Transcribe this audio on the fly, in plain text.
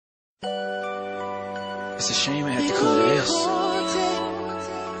It's a shame I had to come to this.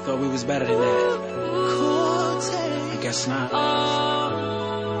 Thought we was better than that. I guess not.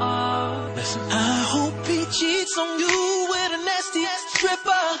 Listen. I hope he cheats on you with a nasty ass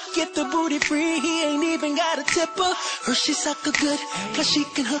stripper. Get the booty free, he ain't even got a tipper. Her she suck a good, plus she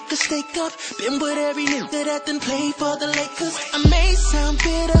can hook a steak up. Been with every nigga that done played for the Lakers. I may sound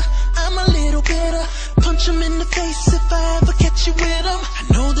bitter, I'm a little bitter. Punch him in the face if I ever catch you with him. I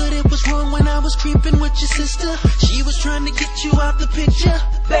know that it was wrong when I was creeping with your sister. She was trying to get you out the picture.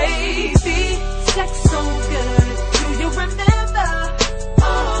 Baby, sex so good, do you remember?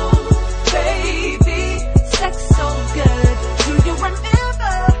 Oh, baby, sex so good, do you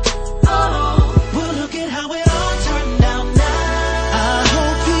remember? Oh, well look at how it all turned out now. I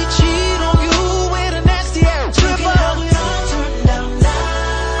hope he cheat on you with a nasty ass stripper. Look at how it all turned out now.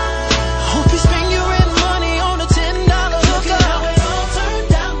 Hope he spend your rent money on a $10 hookup. Look at how it all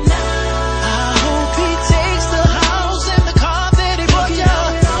turned out now. I hope he takes the house and the car that he bought you. Look at how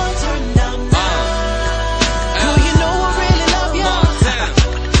it all turned out now. Girl, you know I really love you.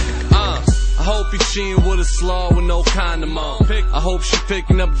 I hope you cheating with a slaw with no condom on. I hope she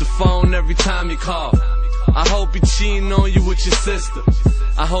picking up the phone every time you call. I hope he cheating on you with your sister.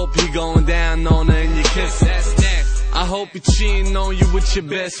 I hope he going down on her and you kiss her. I hope he cheating on you with your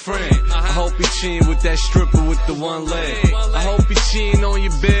best friend. I hope he cheating with that stripper with the one leg. I hope he cheating on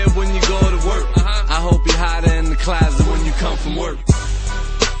your bed when you go to work. I hope he hide her in the closet when you come from work.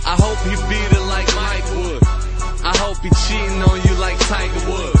 I hope he beat her like Mike would. I hope he cheating on you like Tiger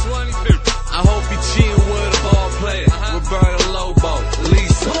Woods. I hope he cheating with a ball player, Roberto Lobo,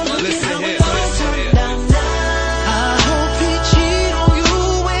 Lisa. Listen here, listen here. I hope he cheat on you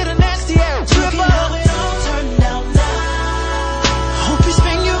with a nasty ass stripper. Look at how it all turned out now. Hope he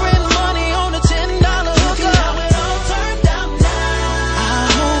spend your rent money on a $10 hookup. Look at how it all turned out now.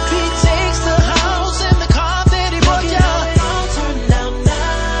 I hope he takes the house and the car that he bought you. Look at how it all turned out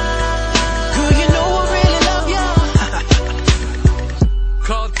now. Girl, you know I really love you.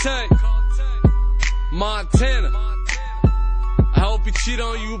 Corte, Montana. I hope he cheat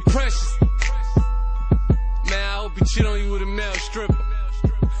on you with Precious. Man, I hope he cheat on you with a male stripper.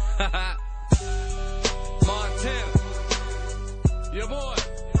 Montana, your boy.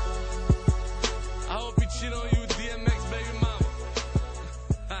 I hope he cheat on you